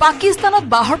সন্ত্ৰাসবাদীয়ে পাকিস্তানত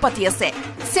বাহৰ পাতি আছে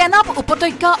সেনাপ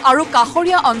উপত্যকা আৰু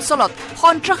কাষৰীয়া অঞ্চলত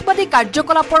সন্ত্ৰাসবাদী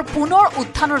কাৰ্যকলাপৰ পুনৰ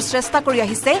উত্থানৰ চেষ্টা কৰি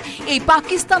আহিছে এই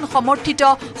পাকিস্তান সমৰ্থিত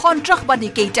সন্ত্ৰাসবাদী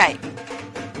কেইটাই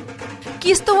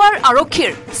কিস্তৱাৰ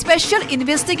আৰক্ষীৰ স্পেচিয়েল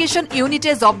ইনভেষ্টিগেশ্যন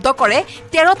ইউনিটে জব্দ কৰে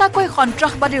 13টাকৈ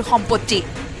সন্ত্ৰাসবাদীৰ সম্পত্তি।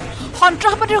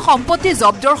 সন্ত্ৰাসবাদীৰ সম্পত্তি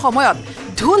জব্দৰ সময়ত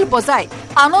ঢোল বজাই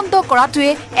আনন্দ কৰাটোৱে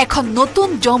এখন নতুন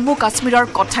জম্মু কাশ্মীৰৰ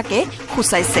কথাকে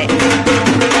সূচাইছে।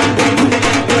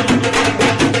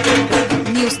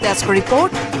 News desk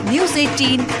report, News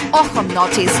 18 Assam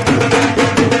Northeast।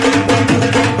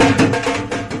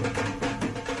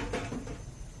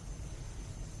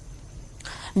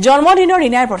 জন্মদিনৰ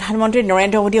দিনাই প্ৰধানমন্ত্ৰী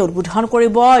নৰেন্দ্ৰ মোদীয়ে উদ্বোধন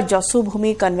কৰিব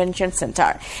যশোভূমি কনভেনশ্যন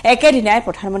চেণ্টাৰ। একেদিনাই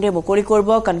প্ৰধানমন্ত্ৰীয়ে মুকলি কৰিব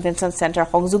কনভেনশ্যন চেণ্টাৰ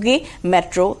সংযোগী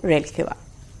মেট্ৰো ৰেল সেৱা।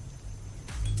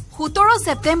 17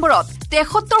 ছেপ্টেম্বৰত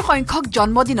 73 সংখ্যক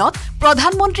জন্মদিনত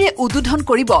প্ৰধানমন্ত্ৰীয়ে উদ্বোধন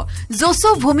কৰিব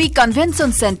যশোভূমি কনভেনশ্যন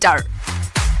চেণ্টাৰ।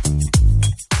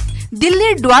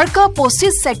 দিল্লীৰ দ্বাৰকা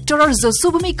 25 ছেক্টৰৰ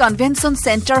যশোভূমি কনভেনশ্যন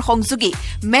চেণ্টাৰ সংযোগী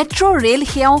মেট্ৰো ৰেল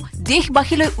সেৱাও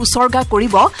দেশবাসীলৈ উচৰ্গা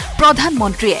কৰিব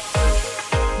প্ৰধানমন্ত্ৰীয়ে।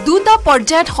 দুটা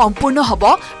পৰ্যায়ত সম্পূৰ্ণ হ'ব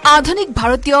আধুনিক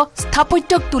ভাৰতীয়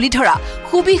স্থাপত্যক তুলি ধৰা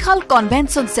সুবিশাল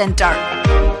কনভেনশ্যন চেণ্টাৰ।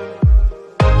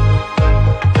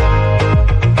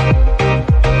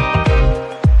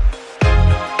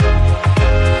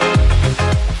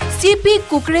 CP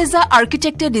কুকৰেজা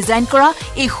আৰ্কিটেক্টে ডিজাইন কৰা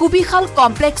এই সুবিশাল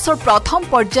কমপ্লেক্সৰ প্ৰথম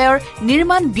পৰ্যায়ৰ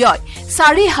নিৰ্মাণ ব্যয়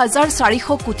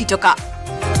 4,400 কোটি টকা,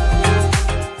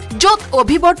 য'ত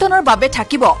অভিৱৰ্তনৰ বাবে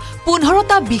থাকিব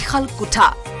 15টা বিশাল কোঠা,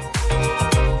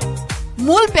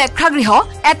 মূল প্ৰেক্ষাগৃহ,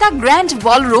 এটা গ্ৰেণ্ড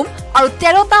বলৰুম আৰু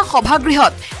 13টা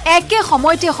সভাগৃহত একে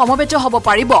সময়তে সমবেত হ'ব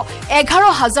পাৰিব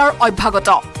 11,000 অভ্যাগত।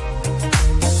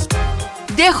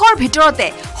 দেশৰ ভিতৰতে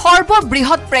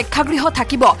সৰ্ববৃহৎ প্ৰেক্ষাগৃহ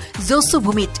থাকিব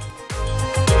যশোভূমিত,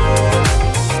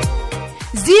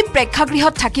 যি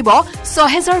প্ৰেক্ষাগৃহত থাকিব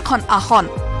 6,000খন আসন।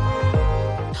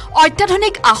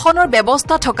 অত্যাধুনিক আসনৰ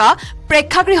ব্যৱস্থা থকা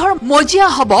প্ৰেক্ষাগৃহৰ মজিয়া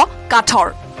হ'ব কাঠৰ,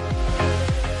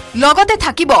 লগতে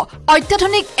থাকিব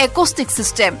অত্যাধুনিক একোষ্টিক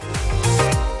সিস্টেম।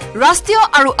 ৰাষ্ট্ৰীয়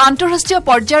আৰু আন্তঃৰাষ্ট্ৰীয়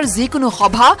পৰ্যায়ৰ যিকোনো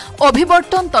সভা,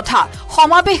 অভিৱৰ্তন তথা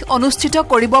সমাৱেশ অনুষ্ঠিত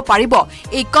কৰিব পাৰিব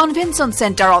এই কনভেনশ্যন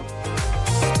চেণ্টাৰত,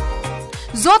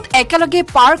 য'ত একেলগে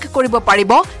পাৰ্ক কৰিব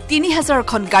পাৰিব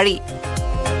 3,000খন গাড়ী।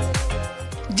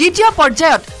 দ্বিতীয়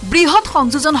পৰ্যায়ত বৃহৎ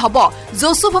সংযোজন হ'ব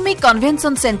যশোভূমি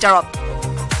কনভেনশ্যন চেণ্টাৰত।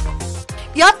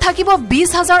 ইয়াত থাকিব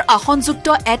 20,000 আসনযুক্ত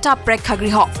এটা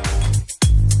প্ৰেক্ষাগৃহ।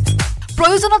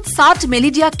 প্ৰয়োজনত ছাদ মেলি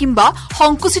দিয়া কিংবা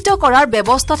সংকুচিত কৰাৰ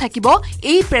ব্যৱস্থা থাকিব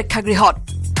এই প্ৰেক্ষাগৃহত।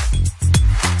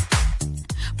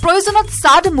 প্ৰয়োজনত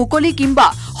ছাদ মুকলি কিংবা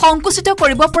সংকুচিত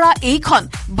কৰিব পৰা এইখন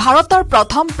ভাৰতৰ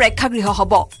প্ৰথম প্ৰেক্ষাগৃহ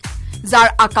হ'ব, যাৰ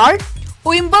আকাৰ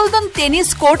উইম্বলডন টেনিছ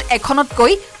কোৰ্ট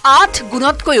এখনতকৈ 8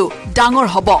 গুণতকৈও ডাঙৰ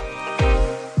হ'ব।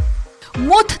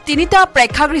 মুঠ 3টা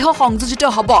প্ৰেক্ষাগৃহ সংযোজিত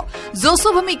হ'ব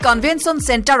যশোভূমি কনভেনশ্যন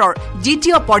চেণ্টাৰৰ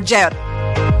দ্বিতীয় পৰ্যায়ত।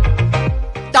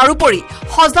 তাৰোপৰি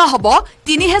সজা হ'ব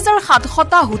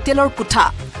 3,700টা হোটেলৰ কোঠা।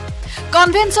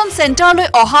 কনভেনশ্যন চেণ্টাৰলৈ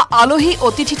অহা আলহী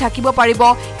অতিথি থাকিব পাৰিব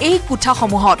এই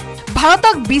কোঠাসমূহত।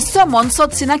 ভাৰতক বিশ্ব মঞ্চত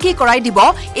চিনাকি কৰাই দিব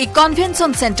এই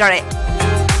কনভেনশ্যন চেণ্টাৰে।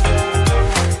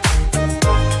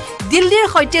 দিল্লীৰ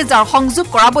সৈতে যাৰ সংযোগ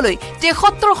কৰাবলৈ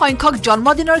 73 সংখ্যক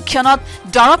জন্মদিনৰ ক্ষণত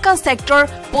দ্বাৰকা ছেক্টৰ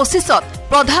 25ত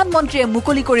প্ৰধানমন্ত্ৰীয়ে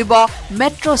মুকলি কৰিব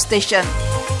metro station.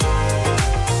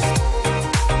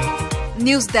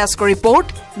 News desk report,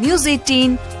 News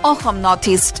 18 Assam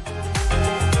Northeast।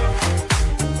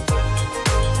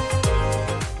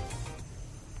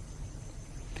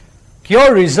 কিয়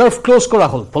ৰিজাৰ্ভ ক্লোজ কৰা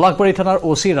হ'ল পলাশবাৰী থানাৰ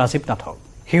OC ৰাজীৱ নাথক?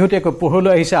 শেহতীয়াকৈ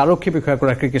পোহৰলৈ আহিছে আৰক্ষী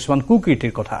বিষয়াগৰাকীৰ কিছুমান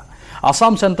কুকীৰ্তিৰ কথা।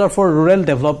 Assam centre for rural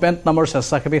development নামৰ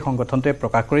স্বেচ্ছাসেৱী সংগঠনটোৱে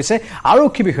প্ৰকাশ কৰিছে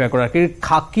আৰক্ষী বিষয়াগৰাকীৰ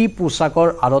খাকী পোছাকৰ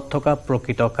আঁৰত থকা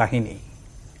প্ৰকৃত কাহিনী।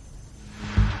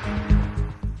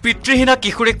 পিতৃহীনা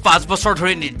কিশোৰীক 5 বছৰ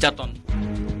ধৰি নিৰ্যাতন,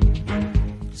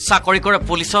 চাকৰি কৰে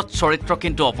পুলিচত, চৰিত্ৰ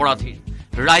কিন্তু অপৰাধী।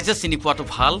 ৰাইজে চিনি পোৱাটো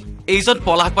ভাল, এইজন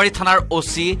পলাশবাৰী থানাৰ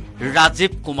OC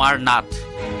ৰাজীৱ কুমাৰ নাথ।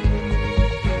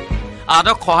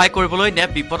 আনক সহায় কৰিবলৈ নে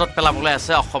বিপদত পেলাবলৈ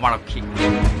আছে অসম আৰক্ষী।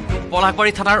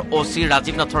 পলাশবাৰী থানাৰ OC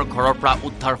ৰাজীৱ নাথৰ ঘৰৰ পৰা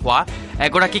উদ্ধাৰ হোৱা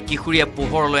এগৰাকী কিশোৰীয়ে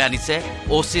পোহৰলৈ আনিছে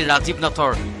OC ৰাজীৱ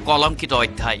নাথৰ কলংকিত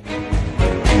অধ্যায়।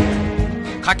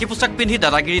 খাকী পোছাক পিন্ধি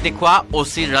দাদাগিৰি দেখুওৱা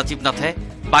OC ৰাজীৱ নাথে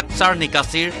বাক্সাৰ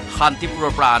নিকাচিৰ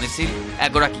শান্তিপুৰৰ পৰা আনিছিল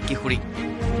এগৰাকী কিশোৰীক।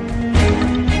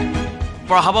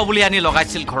 পঢ়াব বুলি আনি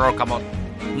লগাইছিল ঘৰৰ কামত।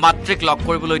 মাতৃক লগ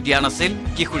কৰিবলৈ দিয়া নাছিল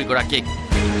কিশোৰীগৰাকীক।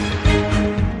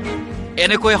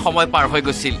 এনেকৈ সময় পাৰ হৈ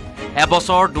গৈছিল।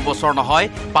 এবছৰ 2 বছৰ নহয়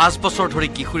 5 বছৰ ধৰি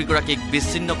কিশোৰীগৰাকীক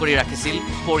বিচ্ছিন্ন কৰি ৰাখিছিল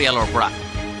পৰিয়ালৰ পৰা।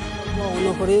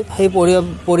 অনুসৰি সেই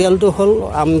পৰিয়ালটো হ'ল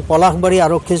পলাশবাৰী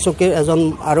আৰক্ষী চকীৰ এজন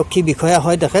আৰক্ষী বিষয়া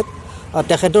হয়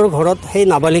তেখেতৰ ঘৰত সেই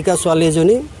নাবালিকা ছোৱালী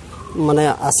এজনী মানে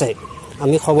আছে।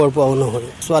 আমি খবৰ পোৱা অনুসৰি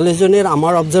ছোৱালীজনীৰ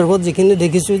আমাৰ অবজাৰ্ভত যিখিনি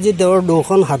দেখিছোঁ যে তেওঁৰ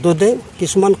দুখন হাততে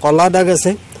কিছুমান কলা দাগ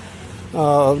আছে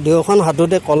দুয়োখন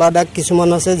হাততে কলা দাগ কিছুমান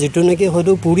আছে যিটো নেকি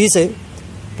হয়তো পুৰিছে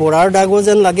পৰাৰ দাগো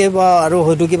যেন লাগে বা আৰু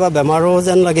হয়তো কিবা বেমাৰো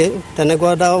যেন লাগে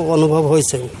তেনেকুৱা এটা অনুভৱ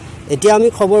হৈছে এতিয়া আমি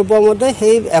খবৰ পোৱা মতে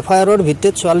সেই এফআইআৰৰ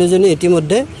ভিত্তিত ছোৱালীজনী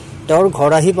ইতিমধ্যে তেওঁৰ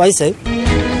ঘৰ আহি পাইছে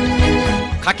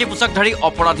খাকী পোছাকধাৰী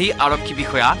অপৰাধী আৰক্ষী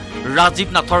বিষয়া ৰাজীৱ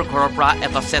নাথৰ ঘৰৰ পৰা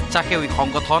এটা স্বেচ্ছাসেৱী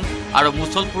সংগঠন আৰু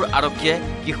মুছলপুৰ আৰক্ষীয়ে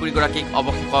কিশোৰীগৰাকীক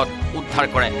অৱশেষত উদ্ধাৰ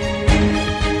কৰে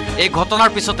এই ঘটনাৰ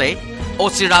পিছতে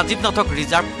ওচি ৰাজীৱ নাথক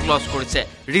ৰিজাৰ্ভ ক্লজ কৰিছে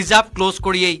ৰিজাৰ্ভ ক্লজ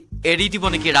কৰিয়েই এৰি দিব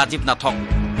নেকি ৰাজীৱ নাথক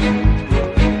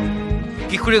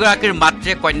কিশোৰীগৰাকীৰ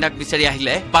মাতৃয়ে কন্যাক বিচাৰি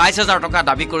আহিলে ২২,০০০ টকা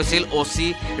দাবী কৰিছিল ওচি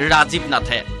ৰাজীৱ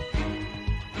নাথে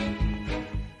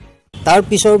তাৰ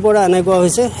পিছৰ পৰা এনেকুৱা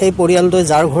হৈছে সেই পৰিয়ালটোৱে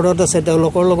যাৰ ঘৰত আছে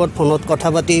তেওঁলোকৰ লগত ফোনত কথা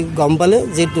পাতি গম পালে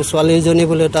যে ছোৱালীজনী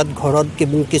বোলে তাত ঘৰত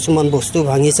কিছুমান বস্তু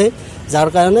ভাঙিছে যাৰ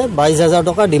কাৰণে ২২,০০০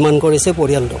 টকা ডিমাণ্ড কৰিছে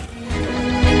পৰিয়ালটো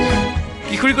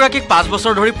কিশোৰীগৰাকীক ৫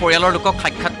 বছৰ ধৰি পৰিয়ালৰ লোকক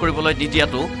সাক্ষাৎ কৰিবলৈ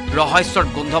নিদিয়াটো ৰহস্যৰ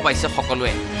গোন্ধ পাইছে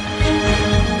সকলোৱে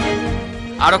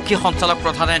আৰক্ষী সঞ্চালক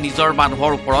প্ৰধানে নিজৰ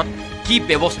মানুহৰ ওপৰত কি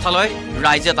ব্যৱস্থা লয়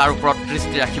ৰাইজে তাৰ ওপৰত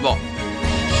দৃষ্টি ৰাখিব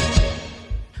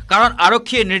কাৰণ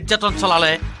আৰক্ষীয়ে নিৰ্যাতন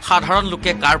চলালে সাধাৰণ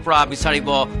লোকে কাৰ পৰা বিচাৰিব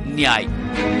ন্যায়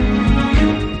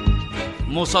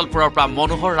মুছলপুৰৰ পৰা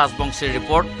মনোহৰ ৰাজবংশীৰ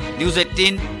report news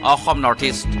 18 Assam north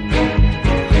east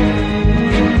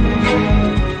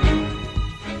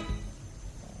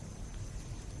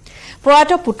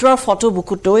প্ৰয়াত পুত্ৰৰ ফটো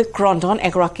বুকুত লৈ ক্ৰন্দন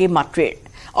এগৰাকী মাতৃৰ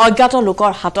অজ্ঞাত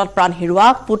লোকৰ হাতত প্ৰাণ হেৰুওৱা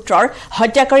পুত্ৰৰ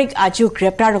হত্যাকাৰীক আজিও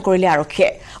গ্ৰেপ্তাৰ নকৰিলে আৰক্ষীয়ে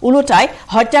ওলোটাই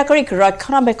হত্যাকাৰীক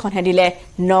ৰক্ষণাবেক্ষণহে দিলে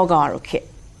নগাঁও আৰক্ষীয়ে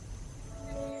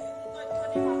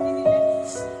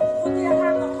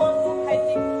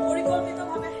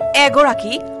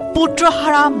এগৰাকী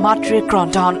পুত্ৰহাৰা মাতৃৰ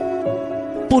ক্ৰন্দন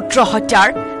পুত্ৰ হত্যাৰ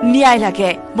ন্যায় লাগে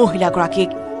মহিলাগৰাকীক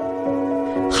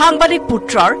সাংবাদিক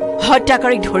পুত্ৰৰ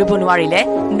হত্যাকাৰীক ধৰিব নোৱাৰিলে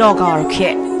নগাঁও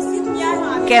আৰক্ষীয়ে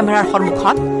কেমেৰাৰ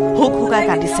সন্মুখত হুক হুকাই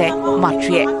কান্দিছে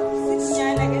মাতৃয়ে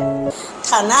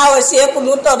থানা হৈছে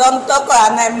কোনো তদন্ত কৰা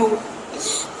নাই মোক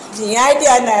ন্যায়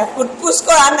দিয়া নাই ফুটপুচ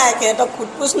কৰা নাই সিহঁতক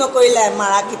ফুটপুচ নকৰিলে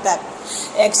মাৰাকেইটাক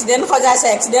এক্সিডেণ্ট সজাইছে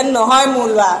এক্সিডেণ্ট নহয় মোৰ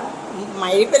ল'ৰা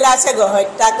মাৰি পেলাইছে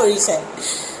হত্যা কৰিছে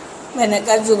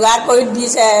এনেকৈ যোগাৰ কৰি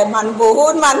দিছে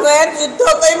বহুত মানুহে যুদ্ধ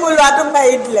কৰি মোৰ ল'ৰাটোক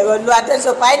মাৰি দিলেগৈ ল'ৰাটোৱে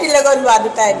জপাই দিলেগৈ ল'ৰা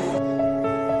দুটাই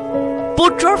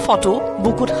পুত্ৰৰ ফটো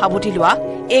বুকুত সাৱটি লোৱা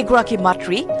এগৰাকী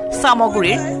মাতৃ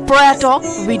সামগুৰিৰ প্ৰয়াত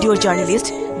ভিডিঅ' জাৰ্নেলিষ্ট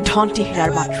ধন্তি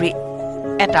হীৰাৰ মাতৃ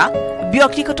এটা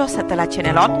ব্যক্তিগত চেটেলাইট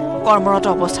চেনেলত কৰ্মৰত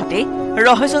অৱস্থাতে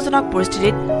ৰহস্যজনক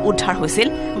পৰিস্থিতিত উদ্ধাৰ হৈছিল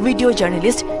ভিডিঅ'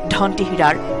 জাৰ্নেলিষ্ট ধন্তি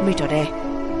হীৰাৰ মৃতদেহ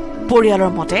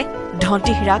পৰিয়ালৰ মতে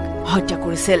ধন্তি হীৰাক হত্যা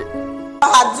কৰিছিল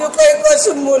হাতজোৰ কৰি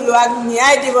কৈছো মোৰ ল'ৰাক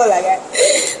ন্যায় দিব লাগে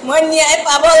মই ন্যায়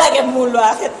পাব লাগে মোৰ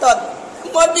ল'ৰাৰ ক্ষেত্ৰত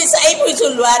মই বিচাৰি ফুৰিছো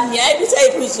ল'ৰা ন্যায় বিচাৰি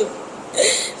ফুৰিছো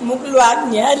মোক ল'ৰাক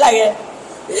ন্যায় লাগে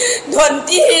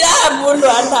ধন্তি হীৰা মোৰ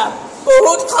ল'ৰাৰ নাম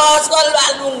বহুত খৰচ কৰি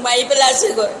ল'ৰাক মোক মাৰি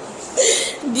পেলাইছেগৈ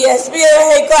DSP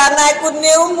হেৰি কৰা নাই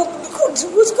কোনেও মোক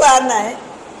খোজ কৰা নাই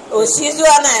অচি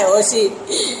যোৱা নাই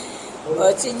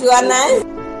অচি যোৱা নাই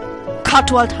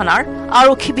খাটুৱাল থানাৰ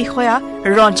আৰক্ষী বিষয়া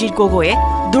ৰঞ্জিত গগৈয়ে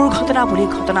দুৰ্ঘটনা বুলি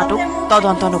ঘটনাটোক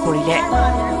তদন্ত নকৰিলে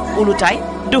ওলোটাই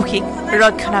দোষীক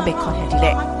ৰক্ষণাবেক্ষণহে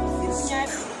দিলে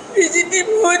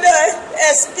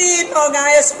SP নগাঁও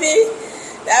SP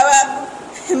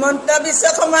হিমন্ত বিশ্ব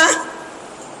শৰ্মা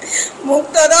মোক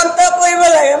তদন্ত কৰিব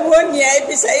লাগে মই ন্যায়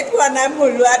বিচাৰি পোৱা নাই মোৰ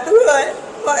ল'ৰাটো হয়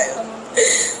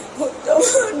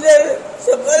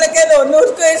সকলোকে অনুৰোধ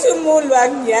কৰিছো মোৰ ল'ৰাক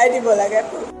ন্যায় দিব লাগে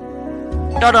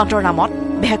তদন্তৰ নামত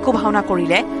ভেকু ভাওনা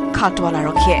কৰিলে খাটুৱাল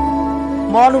আৰক্ষীয়ে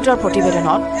মৰণোত্তৰ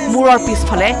প্ৰতিবেদনত মূৰৰ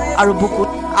পিছফালে আৰু বুকুত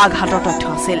আঘাতৰ তথ্য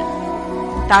আছিল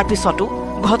তাৰ পিছতো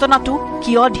ঘটনাটো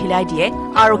কিয় ঢিলাই দিয়ে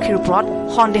আৰক্ষীৰ ওপৰত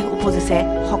সন্দেহ উপজিছে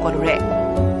সকলোৰে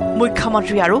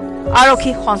মুখ্যমন্ত্ৰী আৰু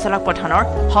আৰক্ষী সঞ্চালক প্ৰধানৰ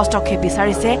হস্তক্ষেপ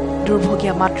বিচাৰিছে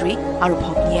দুৰ্ভগীয়া মাতৃ আৰু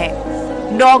ভগ্নীয়ে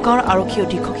নগাঁৱৰ আৰক্ষী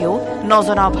অধীক্ষকেও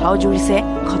নজনা ভাও জুৰিছে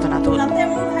ঘটনাটোত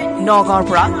নগাঁৱৰ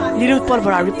পৰা নিৰুৎপল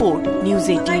বৰাৰ report news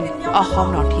 18 Assam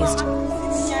north east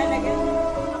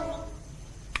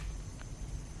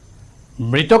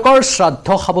মৃতকৰ শ্ৰাদ্ধ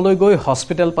খাবলৈ গৈ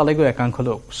হস্পিটেল পালেগৈ একাংশ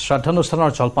লোক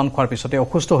শ্ৰাদ্ধানুষ্ঠানৰ জলপান খোৱাৰ পিছতে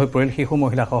অসুস্থ হৈ পৰিল শিশু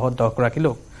মহিলাসহ 10গৰাকী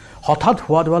লোক হঠাৎ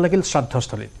হোৱা দোৱা লাগিল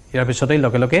শ্ৰাদ্ধস্থলীত ইয়াৰ পিছতেই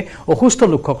লগে লগে অসুস্থ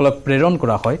লোকসকলক প্ৰেৰণ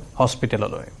কৰা হয়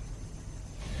হস্পিটেললৈ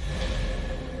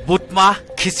বুটমাহ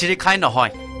খিচিৰি খাই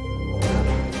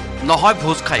নহয়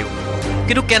ভোজ খায়ো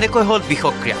কিন্তু কেনেকৈ হ'ল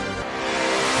বিষক্ৰিয়া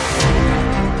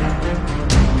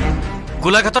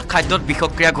গোলাঘাটত খাদ্যত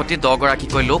বিষক্ৰিয়া ঘটি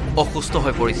 10গৰাকীকৈ লোক অসুস্থ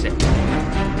হৈ পৰিছে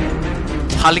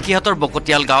শালিকিহাটৰ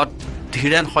বকতিয়াল গাঁৱত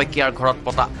ধীৰেন শইকীয়াৰ ঘৰত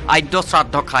পতা আদ্য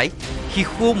শ্ৰাদ্ধ খাই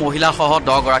শিশু মহিলাসহ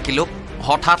 10গৰাকী লোক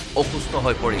হঠাৎ অসুস্থ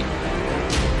হৈ পৰিল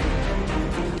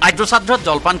আদ্যশ্ৰাদ্ধত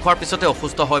জলপান খোৱাৰ পিছতে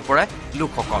অসুস্থ হৈ পৰে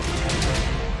লোকসকল।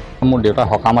 মোৰ দেউতা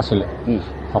সকাম আছিলে,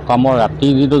 সকামৰ ৰাতি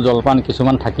যিটো জলপান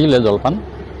কিছুমান থাকিলে জলপান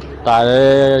তাৰে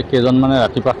কেইজনমানে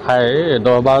ৰাতিপুৱা খাই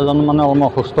 10-12জন মানে অলপ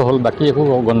অসুস্থ হ'ল, বাকী একো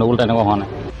গণ্ডগোল তেনেকুৱা হোৱা নাই।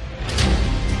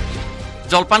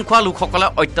 জলপান খোৱা লোকসকলে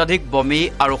অত্যাধিক বমি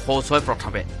আৰু শৌচ হয়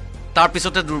প্ৰথমে, তাৰ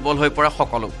পিছতে দুৰ্বল হৈ পৰে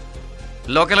সকলো।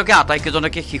 লগে লগে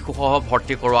আটাইকেইজনকে শিশুসহ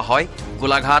ভৰ্তি কৰোৱা হয়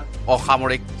গোলাঘাট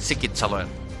অসামৰিক চিকিৎসালয়ত।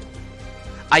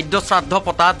 আদ্যশ্ৰাদ্ধ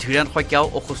পতা ধীৰেন শইকীয়াও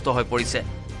অসুস্থ হৈ পৰিছে,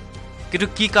 কিন্তু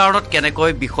কি কাৰণত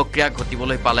কেনেকৈ বিষক্ৰিয়া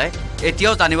ঘটিবলৈ পালে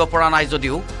এতিয়াও জানিব পৰা নাই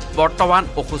যদিও বৰ্তমান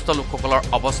অসুস্থ লোকসকলৰ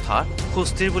অৱস্থা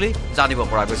সুস্থিৰ বুলি জানিব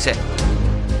পৰা গৈছে।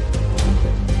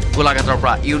 গোলাঘাটৰ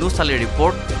পৰা ইউনুছ আলীৰ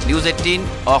report, news 18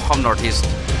 Assam north east.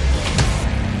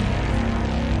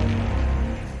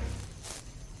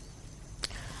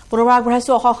 পুনৰবাৰ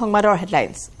আগবঢ়াইছো অসম সংবাদৰ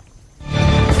হেডলাইনছ।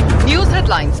 নিউজ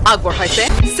হেডলাইনছ আগবঢ়াইছে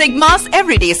ছিগমাছ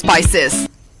এভৰিডে স্পাইচেছ।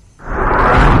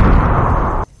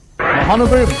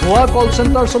 মহানগৰীৰ ভুৱা কল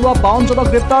চেণ্টাৰ চলোৱা 52জনক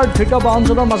গ্ৰেপ্তাৰ, ধৃত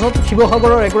 52জনৰ মাজত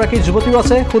শিৱসাগৰৰ এগৰাকী যুৱতীও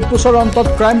আছে। সোধপোছৰ অন্তত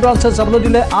ক্ৰাইম ব্ৰাঞ্চে যাবলৈ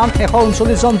দিলে আন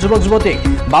 139জন যুৱক যুৱতীক।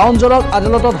 52জনক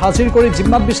আদালতত হাজিৰ কৰি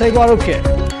জিম্মাত বিচাৰিব আৰক্ষীয়ে।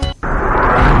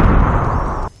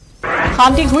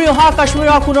 শান্তি ঘূৰি অহা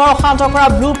কাশ্মীৰৰ পুনৰ অশান্ত কৰা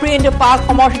ব্লু প্ৰিণ্ট পাক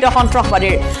সমৰ্থিত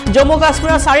সন্ত্ৰাসবাদীৰ। জম্মু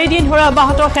কাশ্মীৰৰ 4 দিন ধৰি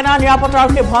অব্যাহত সেনাৰ নিৰাপত্তা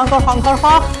আৰক্ষীৰ ভয়ংকৰ সংঘৰ্ষ,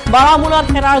 বাৰামুলাত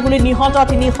সেনাৰ গুলীত নিহত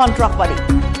 3 সন্ত্ৰাসবাদী।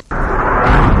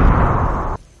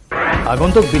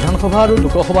 আগন্তুক বিধানসভা আৰু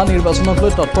লোকসভা নিৰ্বাচনক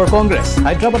লৈ তৎপৰ কংগ্ৰেছ।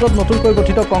 হায়দৰাবাদত নতুনকৈ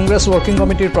গঠিত কংগ্ৰেছ ৱৰ্কিং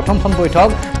কমিটিৰ প্ৰথমখন বৈঠক।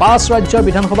 5 ৰাজ্যৰ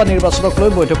বিধানসভা নিৰ্বাচনক লৈ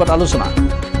বৈঠকত আলোচনা।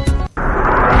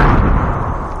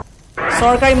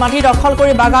 চৰকাৰী মাটি দখল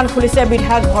কৰি বাগান খুলিছে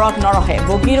বিধায়ক ভৰত নৰহে।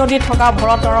 বগী নদীত থকা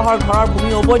ভৰত নৰহৰ ঘৰৰ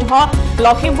ভূমি অবৈধ।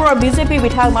 লখিমপুৰৰ বিজেপি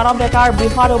বিধায়ক মানৱ ডেকাৰ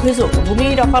বৃহৎ অভিযোগ। ভূমি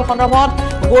দখল সন্দৰ্ভত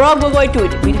গৌৰৱ গগৈ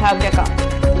টুইট, বিধায়ক ডেকা।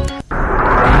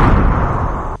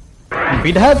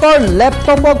 বিধায়কৰ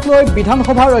লেপটপক লৈ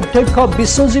বিধানসভাৰ অধ্যক্ষ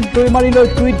বিশ্বজিৎ দৈমাৰীলৈ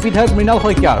টুইট বিধায়ক মৃণাল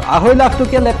শইকীয়াৰ। 2.5 লাখ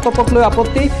টকীয়া লেপটপক লৈ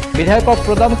আপত্তি, বিধায়কক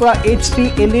প্ৰদান কৰা HP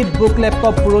এলিট বুক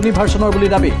লেপটপ পুৰণি ভাৰ্চনৰ বুলি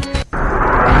দাবী।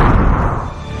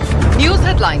 নিউজ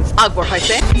হেডলাইনছ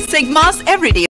আগবঢ়াইছে ছিগমাছ এভৰিডে